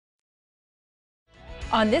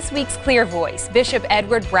On this week's Clear Voice, Bishop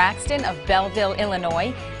Edward Braxton of Belleville,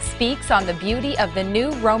 Illinois, speaks on the beauty of the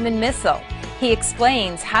new Roman Missal. He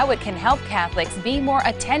explains how it can help Catholics be more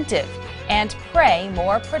attentive and pray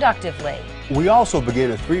more productively. We also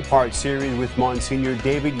begin a three-part series with Monsignor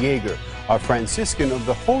David Yeager, a Franciscan of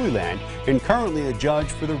the Holy Land and currently a judge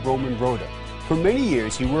for the Roman Rota. For many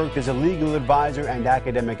years, he worked as a legal advisor and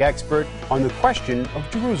academic expert on the question of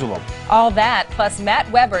Jerusalem. All that, plus Matt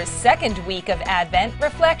Weber's second week of Advent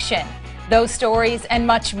reflection. Those stories and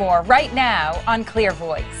much more right now on Clear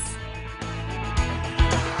Voice.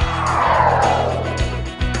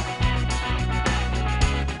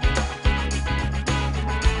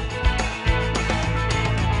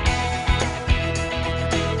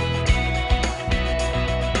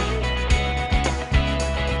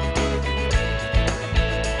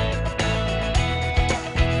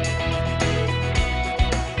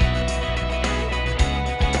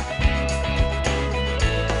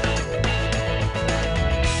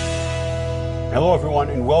 Hello, everyone,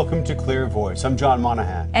 and welcome to Clear Voice. I'm John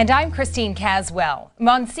Monahan. And I'm Christine Caswell.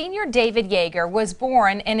 Monsignor David Yeager was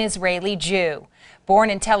born an Israeli Jew. Born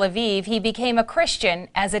in Tel Aviv, he became a Christian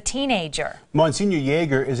as a teenager. Monsignor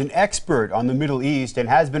Yeager is an expert on the Middle East and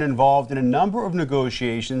has been involved in a number of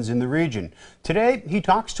negotiations in the region. Today, he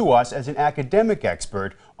talks to us as an academic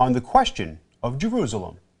expert on the question of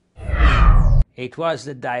Jerusalem. It was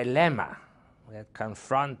the dilemma that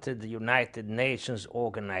confronted the United Nations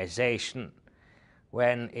organization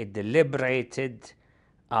when it deliberated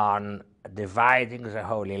on dividing the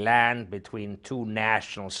Holy Land between two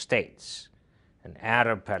national states, an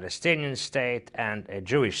Arab-Palestinian state and a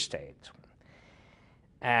Jewish state,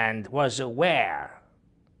 and was aware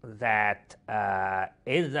that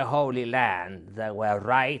in the Holy Land there were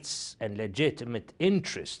rights and legitimate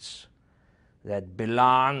interests that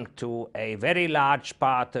belong to a very large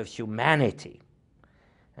part of humanity,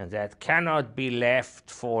 and that cannot be left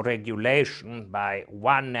for regulation by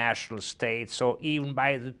one national state or even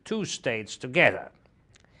by the two states together.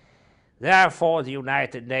 Therefore, the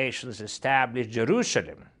United Nations established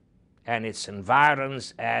Jerusalem and its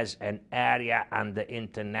environs as an area under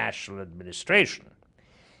international administration,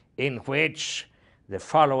 in which the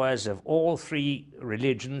followers of all three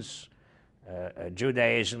religions,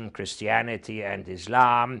 Judaism, Christianity, and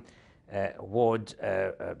Islam, would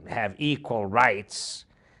have equal rights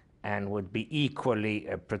and would be equally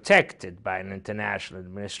protected by an international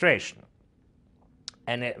administration.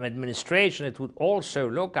 An administration that would also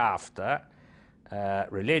look after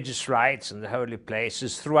religious rights in the holy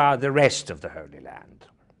places throughout the rest of the Holy Land.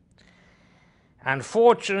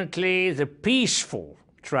 Unfortunately, the peaceful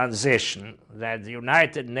transition that the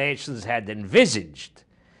United Nations had envisaged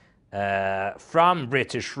from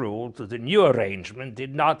British rule to the new arrangement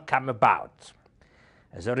did not come about.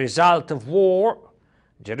 As a result of war,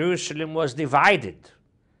 Jerusalem was divided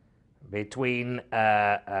between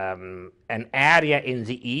an area in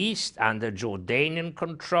the east under Jordanian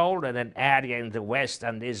control and an area in the west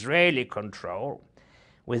under Israeli control,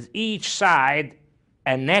 with each side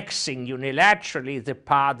annexing unilaterally the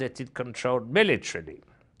part that it controlled militarily.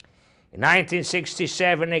 In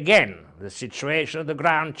 1967, again, the situation of the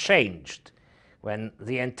ground changed when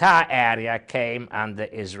the entire area came under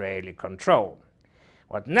Israeli control.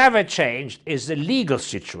 What never changed is the legal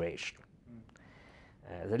situation.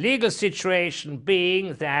 The legal situation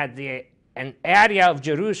being that an area of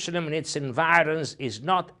Jerusalem and its environs is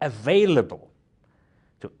not available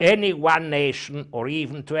to any one nation or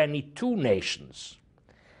even to any two nations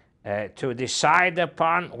to decide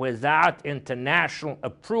upon without international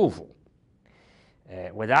approval,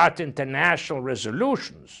 without international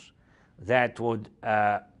resolutions that would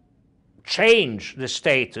change the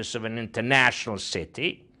status of an international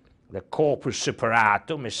city, the corpus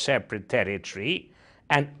separatum, a separate territory,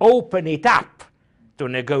 and open it up to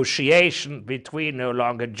negotiation between no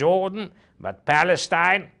longer Jordan, but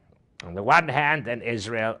Palestine on the one hand and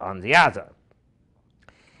Israel on the other.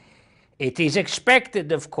 It is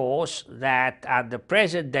expected, of course, that under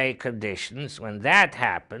present-day conditions, when that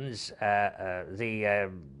happens,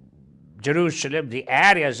 Jerusalem, the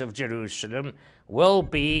areas of Jerusalem, will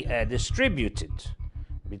be distributed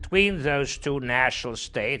between those two national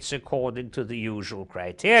states according to the usual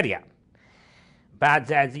criteria. But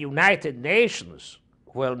that the United Nations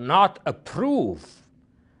will not approve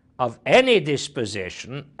of any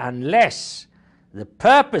disposition unless the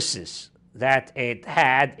purposes that it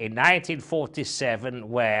had in 1947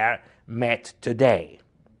 were met today.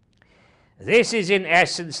 This is in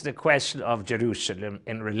essence the question of Jerusalem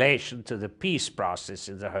in relation to the peace process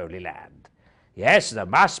in the Holy Land. Yes, there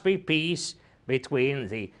must be peace between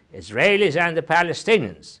the Israelis and the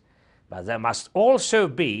Palestinians, but there must also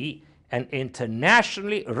be an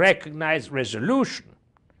internationally recognized resolution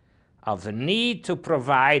of the need to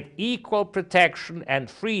provide equal protection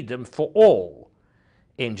and freedom for all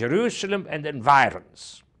in Jerusalem and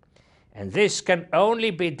environs. And this can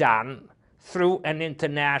only be done through an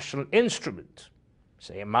international instrument,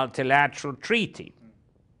 say a multilateral treaty.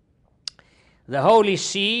 The Holy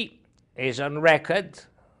See is on record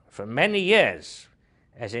for many years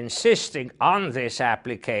as insisting on this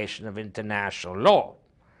application of international law,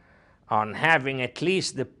 on having at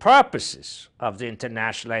least the purposes of the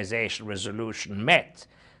internationalization resolution met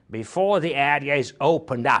before the area is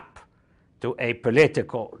opened up to a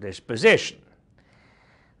political disposition.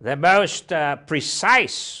 The most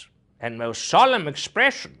precise and most solemn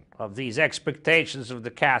expression of these expectations of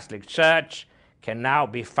the Catholic Church can now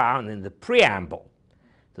be found in the preamble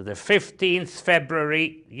to the 15th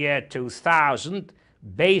February year 2000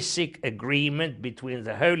 basic agreement between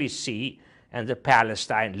the Holy See and the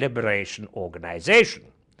Palestine Liberation Organization,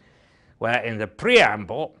 where in the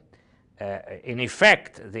preamble, in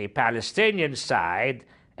effect, the Palestinian side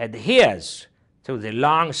adheres to the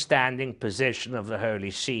long-standing position of the Holy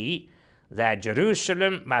See that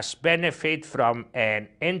Jerusalem must benefit from an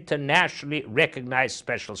internationally recognized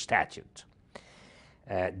special statute,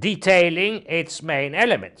 detailing its main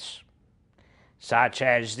elements, such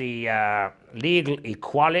as the legal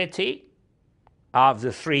equality of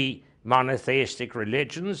the three monotheistic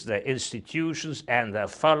religions, their institutions and their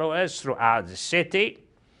followers throughout the city,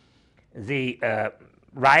 the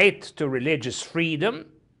right to religious freedom,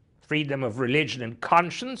 freedom of religion and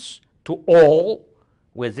conscience to all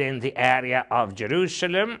within the area of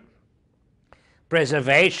Jerusalem,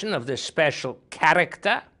 preservation of the special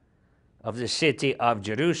character of the city of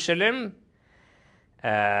Jerusalem,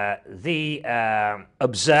 the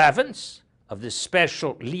observance of the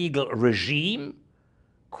special legal regime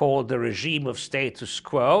called the regime of status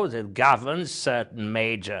quo that governs certain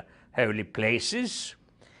major holy places,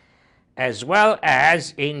 as well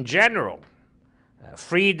as, in general,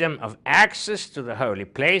 freedom of access to the holy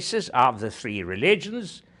places of the three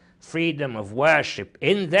religions, freedom of worship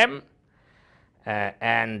in them,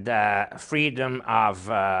 and freedom of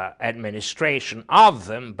administration of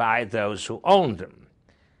them by those who own them,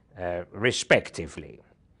 respectively.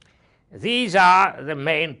 These are the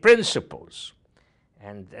main principles,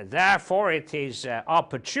 and therefore it is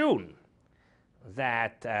opportune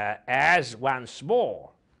that as once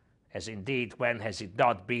more, as indeed when has it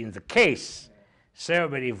not been the case, so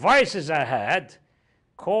many voices are heard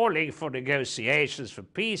calling for negotiations for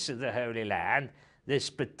peace in the Holy Land, this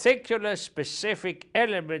particular specific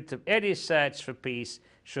element of any search for peace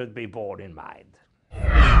should be borne in mind.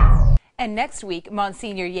 And next week,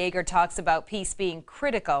 Monsignor Yeager talks about peace being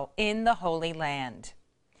critical in the Holy Land.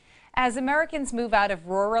 As Americans move out of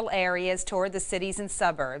rural areas toward the cities and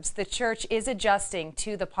suburbs, the Church is adjusting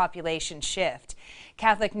to the population shift.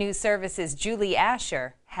 Catholic News Service's Julie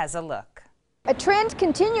Asher has a look. A trend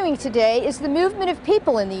continuing today is the movement of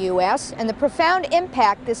people in the U.S. and the profound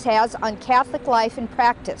impact this has on Catholic life and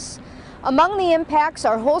practice. Among the impacts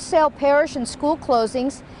are wholesale parish and school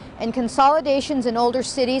closings and consolidations in older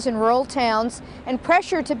cities and rural towns, and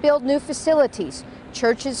pressure to build new facilities,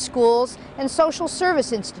 churches, schools, and social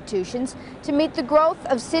service institutions to meet the growth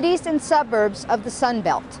of cities and suburbs of the Sun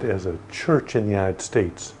Belt. As a church in the United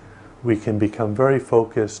States, we can become very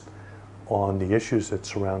focused on the issues that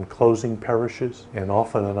surround closing parishes, and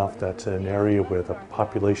often enough that's an area where the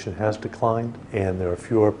population has declined and there are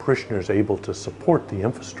fewer parishioners able to support the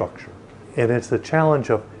infrastructure. And it's the challenge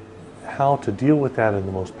of how to deal with that in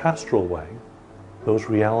the most pastoral way, those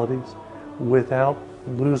realities, without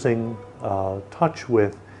losing touch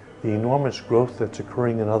with the enormous growth that's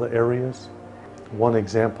occurring in other areas. One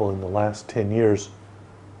example, in the last 10 years,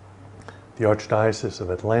 the Archdiocese of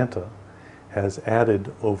Atlanta has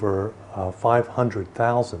added over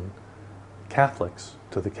 500,000 Catholics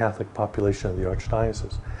to the Catholic population of the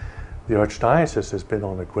Archdiocese. The Archdiocese has been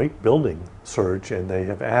on a great building surge, and they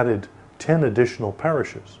have added 10 additional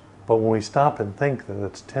parishes. But when we stop and think that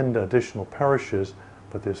it's 10 additional parishes,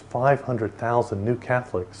 but there's 500,000 new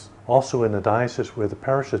Catholics, also in a diocese where the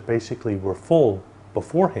parishes basically were full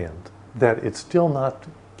beforehand, that it's still not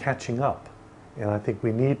catching up. And I think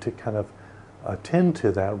we need to kind of attend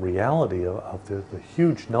to that reality of the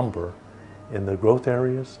huge number in the growth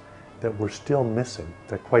areas that we're still missing.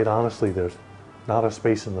 That quite honestly, there's not a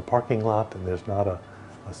space in the parking lot and there's not a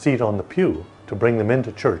seat on the pew to bring them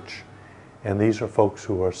into church. And these are folks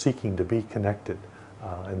who are seeking to be connected.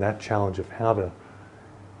 And that challenge of how to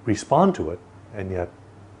respond to it and yet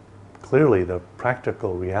Clearly, the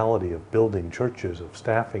practical reality of building churches, of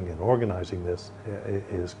staffing and organizing this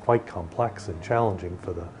is quite complex and challenging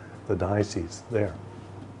for the diocese there.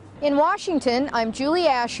 In Washington, I'm Julie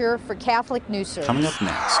Asher for Catholic News Service. Coming up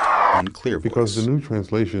next on Clear Voice. Because the new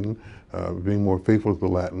translation, being more faithful to the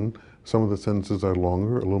Latin, some of the sentences are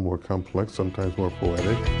longer, a little more complex, sometimes more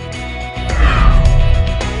poetic.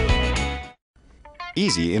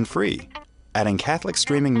 Easy and free. Adding Catholic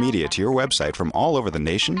streaming media to your website from all over the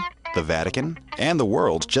nation, the Vatican, and the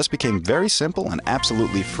world just became very simple and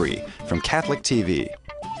absolutely free from Catholic TV.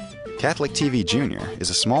 Catholic TV Junior is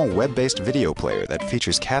a small web-based video player that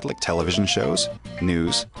features Catholic television shows,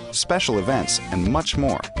 news, special events, and much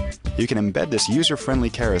more. You can embed this user-friendly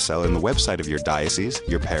carousel in the website of your diocese,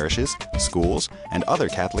 your parishes, schools, and other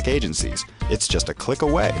Catholic agencies. It's just a click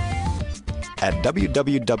away. At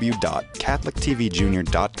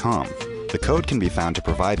www.catholictvjunior.com, the code can be found to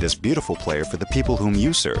provide this beautiful player for the people whom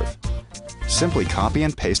you serve. Simply copy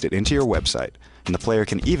and paste it into your website, and the player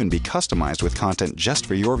can even be customized with content just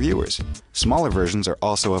for your viewers. Smaller versions are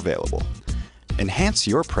also available. Enhance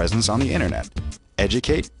your presence on the internet.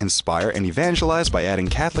 Educate, inspire, and evangelize by adding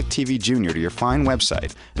Catholic TV Junior to your fine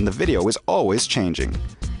website, and the video is always changing.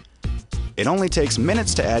 It only takes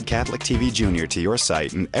minutes to add Catholic TV Junior to your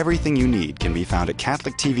site, and everything you need can be found at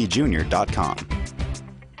catholictvjunior.com.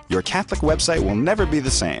 Your Catholic website will never be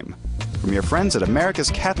the same. From your friends at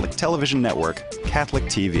America's Catholic Television Network, Catholic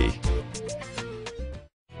TV.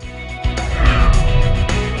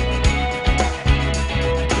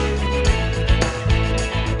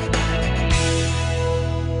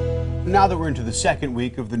 Now that we're into the second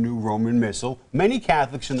week of the new Roman Missal, many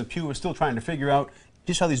Catholics in the pew are still trying to figure out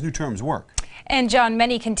just how these new terms work. And John,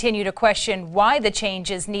 many continue to question why the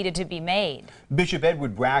changes needed to be made. Bishop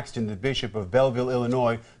Edward Braxton, the Bishop of Belleville,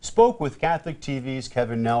 Illinois, spoke with Catholic TV's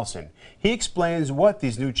Kevin Nelson. He explains what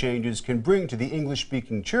these new changes can bring to the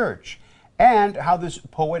English-speaking church and how this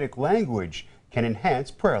poetic language can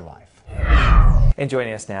enhance prayer life. And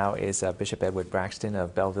joining us now is Bishop Edward Braxton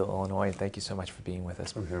of Belleville, Illinois. And thank you so much for being with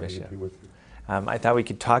us, Bishop. To be with you. I thought we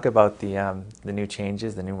could talk about the new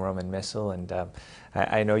changes, the new Roman Missal, and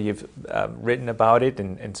I know you've written about it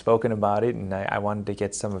and spoken about it, and I wanted to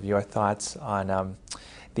get some of your thoughts on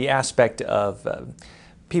the aspect of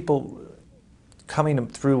people coming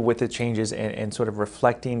through with the changes and sort of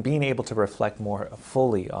reflecting, being able to reflect more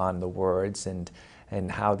fully on the words and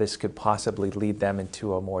how this could possibly lead them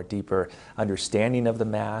into a more deeper understanding of the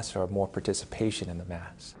Mass or more participation in the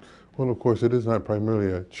Mass. Well, of course, it is not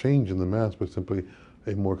primarily a change in the Mass, but simply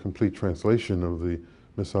a more complete translation of the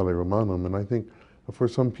Missale Romanum. And I think for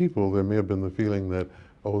some people, there may have been the feeling that,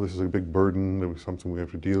 oh, this is a big burden, it was something we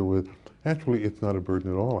have to deal with. Actually, it's not a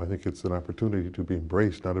burden at all. I think it's an opportunity to be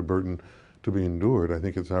embraced, not a burden to be endured. I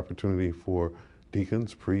think it's an opportunity for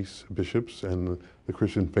deacons, priests, bishops, and the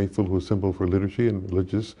Christian faithful who assemble for liturgy and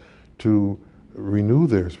religious to renew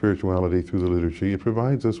their spirituality through the liturgy. It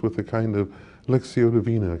provides us with a kind of Lectio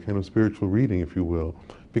Divina, a kind of spiritual reading, if you will,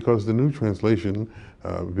 because the new translation,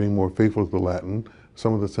 being more faithful to the Latin,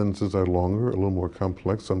 some of the sentences are longer, a little more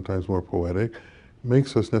complex, sometimes more poetic,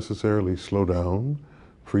 makes us necessarily slow down.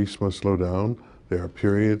 Priests must slow down. There are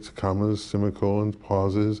periods, commas, semicolons,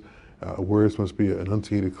 pauses. Words must be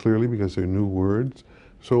enunciated clearly because they're new words.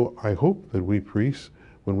 So I hope that we priests,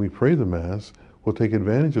 when we pray the Mass, will take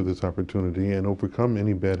advantage of this opportunity and overcome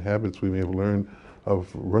any bad habits we may have learned of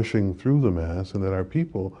rushing through the Mass, and that our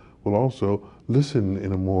people will also listen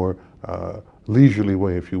in a more leisurely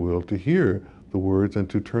way, if you will, to hear the words and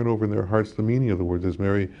to turn over in their hearts the meaning of the words. As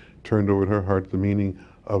Mary turned over in her heart the meaning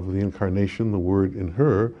of the Incarnation, the Word in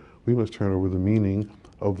her, we must turn over the meaning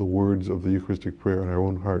of the words of the Eucharistic prayer in our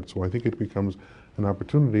own hearts. So I think it becomes an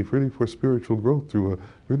opportunity really for spiritual growth through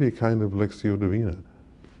really a kind of Lectio Divina.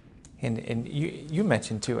 And you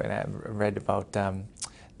mentioned too, and I read about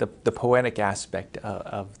the poetic aspect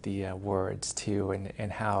of the words too,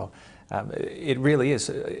 and how it really is,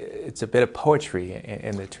 it's a bit of poetry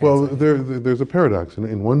in the translation. Well, there's a paradox.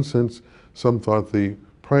 In one sense, some thought the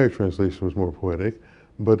prior translation was more poetic,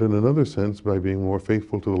 but in another sense, by being more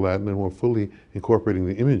faithful to the Latin and more fully incorporating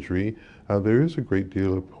the imagery, there is a great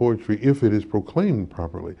deal of poetry if it is proclaimed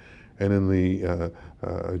properly. And in the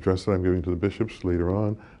address that I'm giving to the bishops later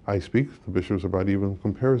on, I speak to the bishops about even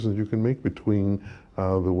comparisons you can make between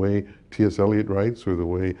the way T.S. Eliot writes, or the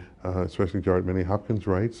way especially Gerard Manley Hopkins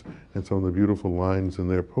writes, and some of the beautiful lines in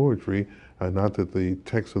their poetry. Not that the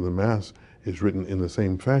text of the Mass is written in the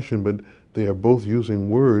same fashion, but they are both using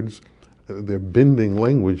words. They're bending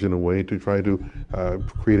language in a way to try to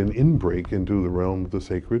create an inbreak into the realm of the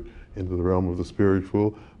sacred, into the realm of the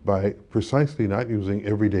spiritual, by precisely not using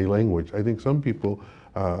everyday language. I think some people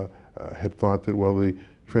had thought that, well, the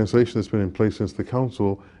translation that's been in place since the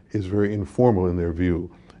council is very informal in their view.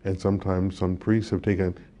 And sometimes some priests have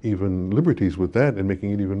taken even liberties with that and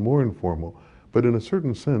making it even more informal. But in a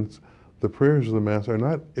certain sense, the prayers of the Mass are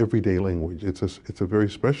not everyday language. It's a very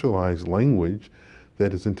specialized language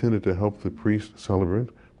that is intended to help the priest celebrant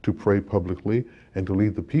to pray publicly and to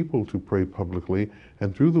lead the people to pray publicly.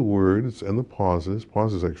 And through the words and the pauses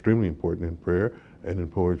are extremely important in prayer and in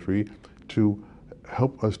poetry, to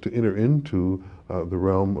help us to enter into the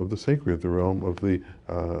realm of the sacred, the realm of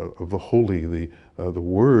the holy. The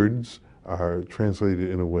words are translated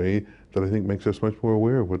in a way that I think makes us much more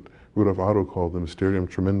aware of what Rudolf Otto called the mysterium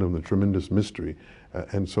tremendum, the tremendous mystery.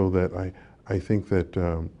 And so that I think that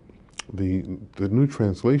the new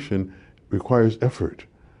translation requires effort,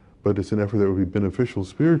 but it's an effort that would be beneficial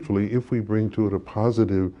spiritually if we bring to it a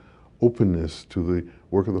positive openness to the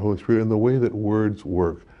work of the Holy Spirit and the way that words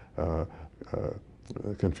work.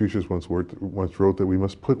 Confucius once wrote that we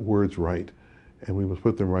must put words right, and we must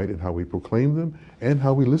put them right in how we proclaim them and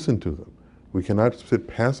how we listen to them. We cannot sit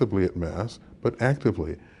passively at Mass, but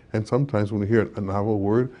actively. And sometimes when we hear a novel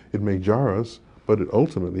word, it may jar us, but it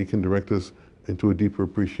ultimately can direct us into a deeper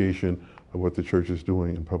appreciation of what the Church is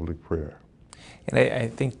doing in public prayer. And I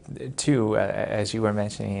think, too, as you were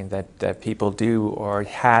mentioning, that people do or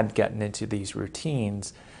had gotten into these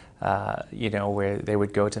routines, you know, where they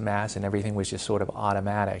would go to Mass and everything was just sort of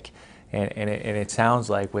automatic. And it sounds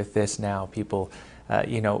like with this now, people,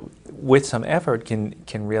 you know, with some effort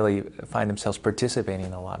can really find themselves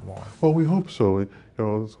participating a lot more. Well, we hope so. You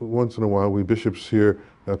know, once in a while, we bishops hear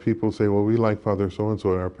people say, well, we like Father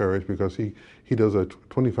so-and-so in our parish because he does a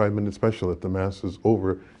 25-minute special at the Mass is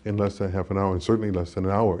over in less than half an hour, and certainly less than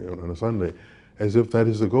an hour, you know, on a Sunday, as if that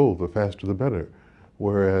is the goal, the faster the better.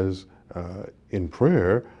 Whereas in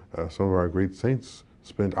prayer, some of our great saints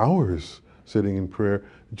spent hours sitting in prayer,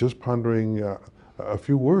 just pondering a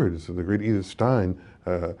few words. The great Edith Stein,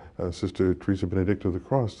 Sister Teresa Benedict of the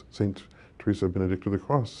Cross, Saint Teresa Benedict of the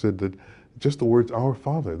Cross, said that just the words "Our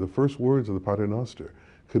Father," the first words of the Pater Noster,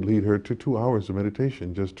 could lead her to 2 hours of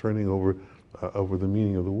meditation, just turning over the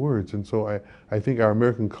meaning of the words. And so I think our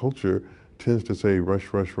American culture tends to say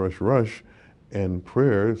rush, rush, rush, rush, and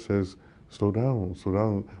prayer says slow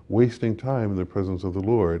down, wasting time in the presence of the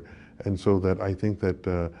Lord. And so that I think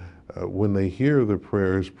that when they hear the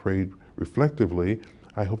prayers prayed reflectively,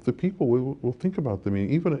 I hope the people will think about them. I mean,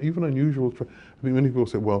 even unusual. I mean, many people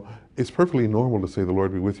say, well, it's perfectly normal to say the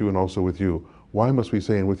Lord be with you and also with you. Why must we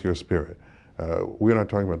say and with your spirit? We're not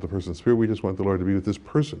talking about the person's spirit. We just want the Lord to be with this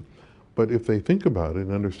person. But if they think about it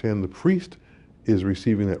and understand the priest is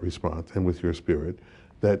receiving that response and with your spirit,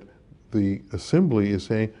 that the assembly is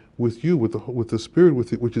saying, with you, with the Spirit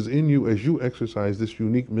which is in you as you exercise this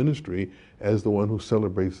unique ministry as the one who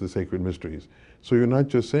celebrates the sacred mysteries. So you're not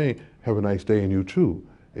just saying, have a nice day and you too.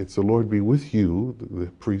 It's the Lord be with you, the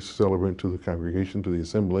priest celebrant to the congregation, to the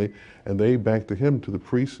assembly, and they back to him, to the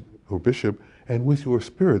priest or bishop, and with your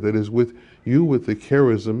spirit, that is with you with the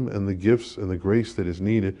charism and the gifts and the grace that is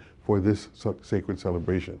needed for this sacred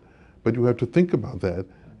celebration. But you have to think about that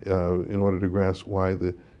in order to grasp why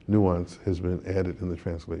the nuance has been added in the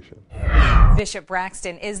translation. Bishop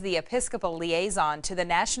Braxton is the Episcopal liaison to the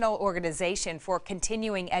National Organization for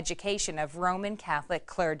Continuing Education of Roman Catholic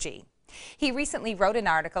Clergy. He recently wrote an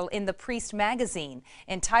article in the Priest magazine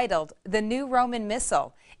entitled "The New Roman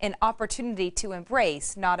Missal, an Opportunity to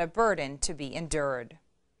Embrace, Not a Burden to be Endured."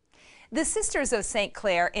 The Sisters of St.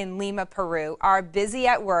 Clare in Lima, Peru are busy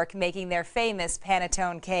at work making their famous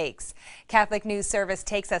panettone cakes. Catholic News Service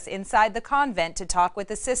takes us inside the convent to talk with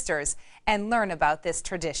the sisters and learn about this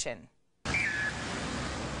tradition.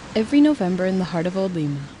 Every November in the heart of Old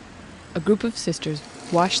Lima, a group of sisters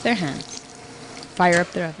wash their hands, fire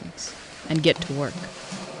up their ovens, and get to work.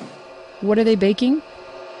 What are they baking?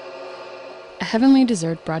 A heavenly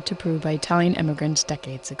dessert brought to Peru by Italian immigrants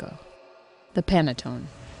decades ago, the panettone.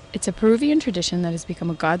 It's a Peruvian tradition that has become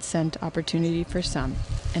a God-sent opportunity for some,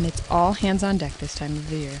 and it's all hands on deck this time of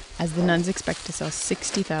the year, as the nuns expect to sell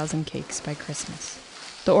 60,000 cakes by Christmas.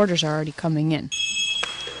 The orders are already coming in.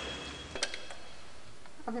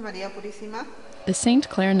 The St.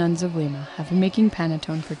 Clare nuns of Lima have been making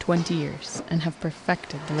panettone for 20 years and have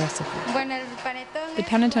perfected the recipe. The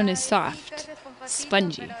panettone is soft,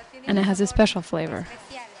 spongy, and it has a special flavor.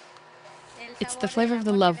 It's the flavor of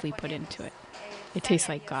the love we put into it. It tastes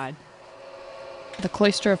like God. The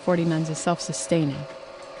cloister of 40 nuns is self-sustaining.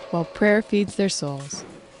 While prayer feeds their souls,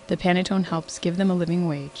 the panettone helps give them a living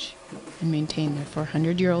wage and maintain their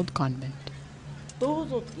 400-year-old convent.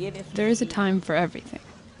 There is a time for everything.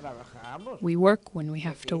 We work when we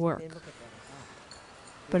have to work.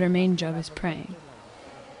 But our main job is praying.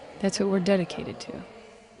 That's what we're dedicated to.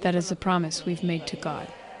 That is the promise we've made to God,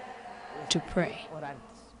 to pray.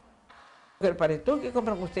 The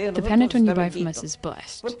panettone you buy from us is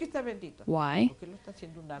blessed. Why?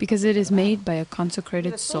 Because it is made by a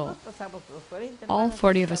consecrated soul. All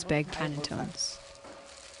 40 of us bag panettones.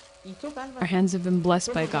 Our hands have been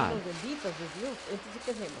blessed by God,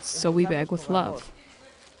 so we beg with love.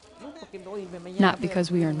 Not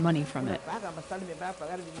because we earn money from it.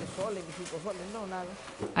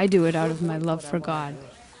 I do it out of my love for God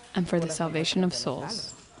and for the salvation of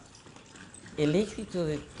souls.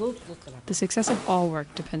 The success of all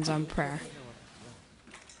work depends on prayer.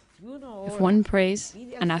 If one prays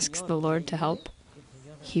and asks the Lord to help,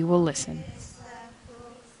 He will listen.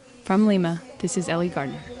 From Lima, this is Ellie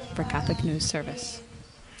Gardner for Catholic News Service.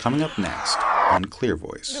 Coming up next on Clear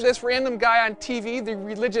Voice. This random guy on TV, the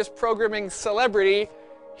religious programming celebrity,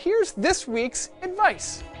 here's this week's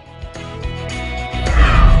advice.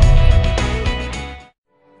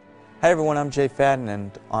 Hi everyone, I'm Jay Fadden,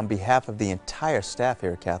 and on behalf of the entire staff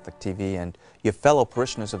here at Catholic TV and your fellow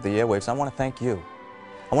parishioners of the airwaves, I want to thank you.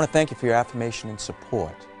 I want to thank you for your affirmation and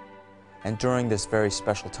support. And during this very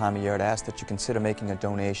special time of year, I'd ask that you consider making a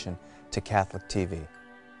donation to Catholic TV.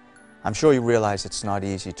 I'm sure you realize it's not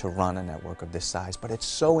easy to run a network of this size, but it's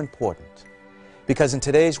so important. Because in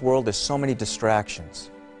today's world, there's so many distractions.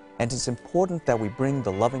 And it's important that we bring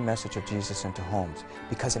the loving message of Jesus into homes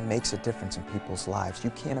because it makes a difference in people's lives. You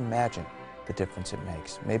can't imagine the difference it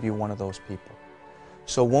makes. Maybe you're one of those people.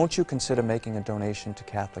 So won't you consider making a donation to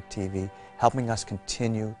Catholic TV, helping us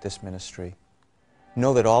continue this ministry?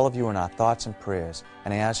 Know that all of you are in our thoughts and prayers,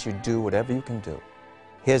 and I ask you to do whatever you can do.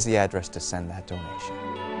 Here's the address to send that donation.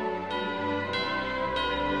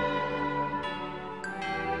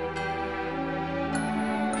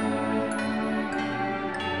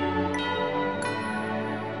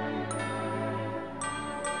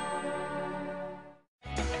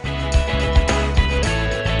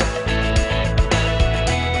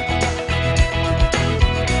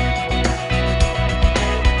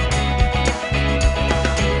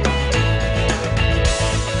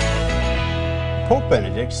 Pope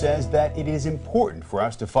Benedict says that it is important for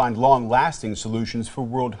us to find long-lasting solutions for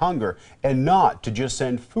world hunger and not to just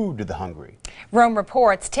send food to the hungry. Rome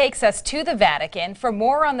Reports takes us to the Vatican for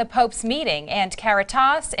more on the Pope's meeting and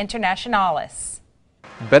Caritas Internationalis.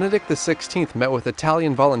 Benedict XVI met with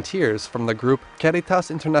Italian volunteers from the group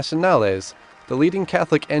Caritas Internationales, the leading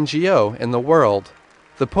Catholic NGO in the world.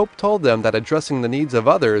 The Pope told them that addressing the needs of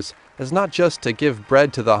others is not just to give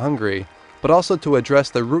bread to the hungry, but also to address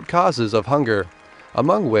the root causes of hunger,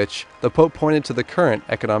 among which the Pope pointed to the current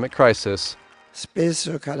economic crisis.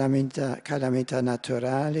 Spesso calamità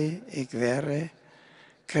naturali e guerre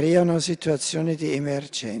creano situazioni di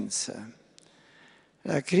emergenza.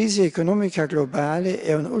 La crisi economica globale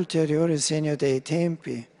è un ulteriore segno dei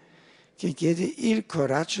tempi che chiede il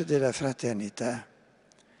coraggio della fraternità.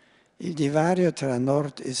 Il divario tra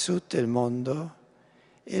nord e sud del mondo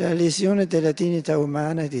e la lesione della dignità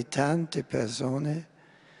umana di tante persone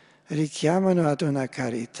richiamano ad una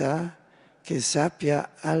carità che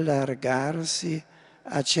sappia allargarsi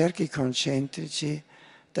a cerchi concentrici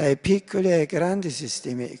dai piccoli ai grandi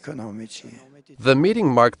sistemi economici. The meeting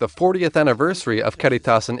marked the 40th anniversary of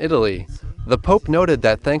Caritas in Italy. The Pope noted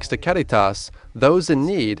that thanks to Caritas, those in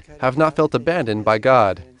need have not felt abandoned by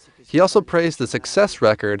God. He also praised the success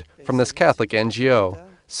record from this Catholic NGO,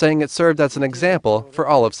 saying it served as an example for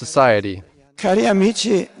all of society. Cari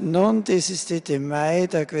amici, non desistete mai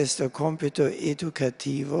da questo compito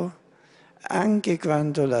educativo, anche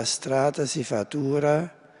quando la strada si fa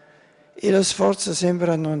dura e lo sforzo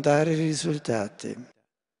sembra non dare risultati.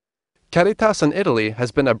 Caritas in Italy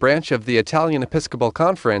has been a branch of the Italian Episcopal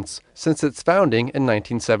Conference since its founding in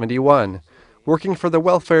 1971, working for the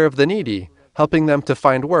welfare of the needy, helping them to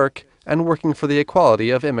find work, and working for the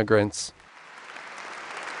equality of immigrants.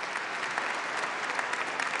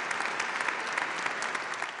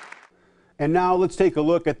 And now let's take a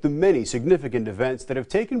look at the many significant events that have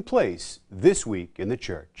taken place this week in the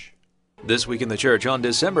Church. This week in the Church, on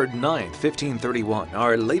December 9, 1531,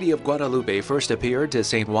 Our Lady of Guadalupe first appeared to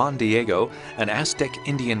St. Juan Diego, an Aztec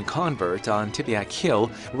Indian convert on Tepeyac Hill,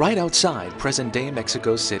 right outside present-day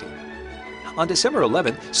Mexico City. On December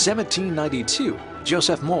 11, 1792,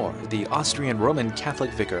 Joseph Mohr, the Austrian Roman Catholic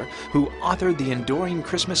vicar who authored the enduring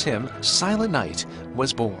Christmas hymn Silent Night,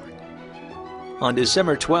 was born. On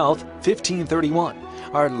December 12, 1531,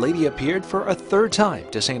 Our Lady appeared for a third time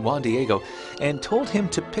to St. Juan Diego and told him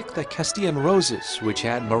to pick the Castilian roses which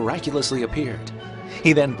had miraculously appeared.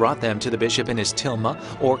 He then brought them to the bishop in his tilma,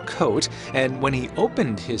 or coat, and when he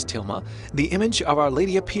opened his tilma, the image of Our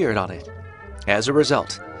Lady appeared on it. As a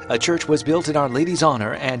result, A church was built in Our Lady's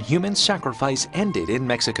honor and human sacrifice ended in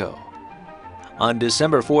Mexico. On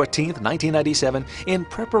December 14, 1997, in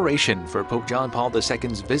preparation for Pope John Paul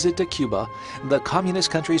II's visit to Cuba, the communist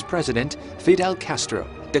country's president, Fidel Castro,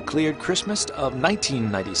 declared Christmas of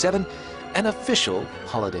 1997 an official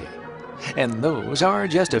holiday. And those are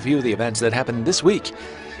just a few of the events that happened this week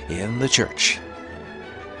in the church.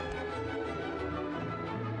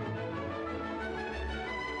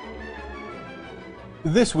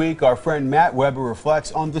 This week, our friend Matt Weber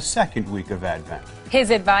reflects on the second week of Advent. His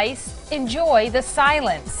advice: enjoy the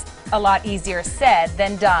silence. A lot easier said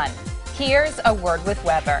than done. Here's a word with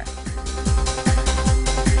Weber.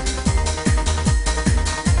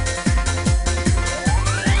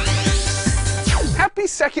 Happy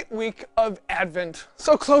second week of Advent.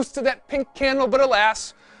 So close to that pink candle, but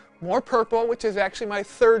alas, more purple, which is actually my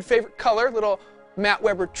third favorite color. Little Matt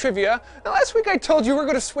Weber trivia. Now, last week I told you we're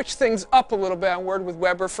going to switch things up a little bit on Word with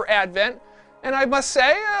Weber for Advent. And I must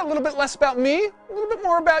say, a little bit less about me, a little bit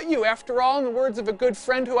more about you. After all, in the words of a good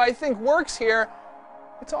friend who I think works here,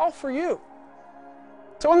 it's all for you.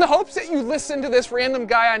 So in the hopes that you listen to this random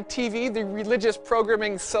guy on TV, the religious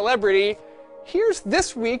programming celebrity, here's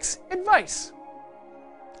this week's advice.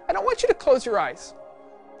 I don't want you to close your eyes.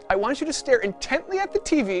 I want you to stare intently at the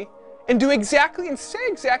TV and do exactly and say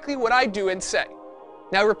exactly what I do and say.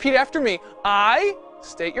 Now repeat after me. I,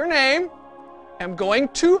 state your name, am going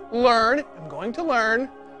to learn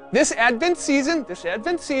this Advent season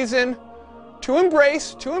to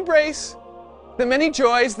embrace the many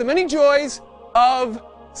joys of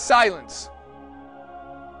silence.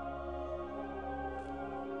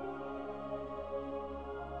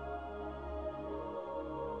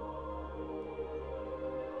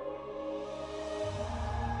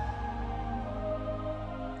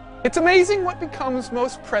 It's amazing what becomes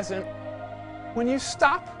most present when you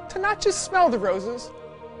stop to not just smell the roses,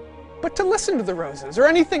 but to listen to the roses, or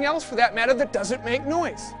anything else for that matter that doesn't make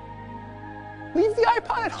noise. Leave the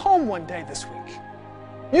iPod at home one day this week.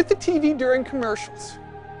 Mute the TV during commercials.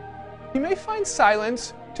 You may find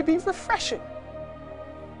silence to be refreshing.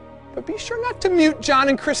 But be sure not to mute John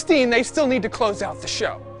and Christine. They still need to close out the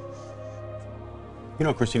show. You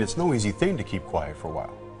know, Christine, it's no easy thing to keep quiet for a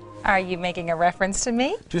while. Are you making a reference to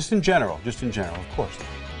me? Just in general, of course.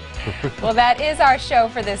 Well, that is our show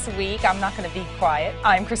for this week. I'm not going to be quiet.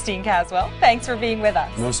 I'm Christine Caswell. Thanks for being with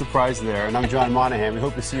us. No surprise there. And I'm John Monahan. We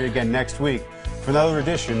hope to see you again next week for another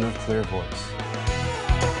edition of Clear Voice.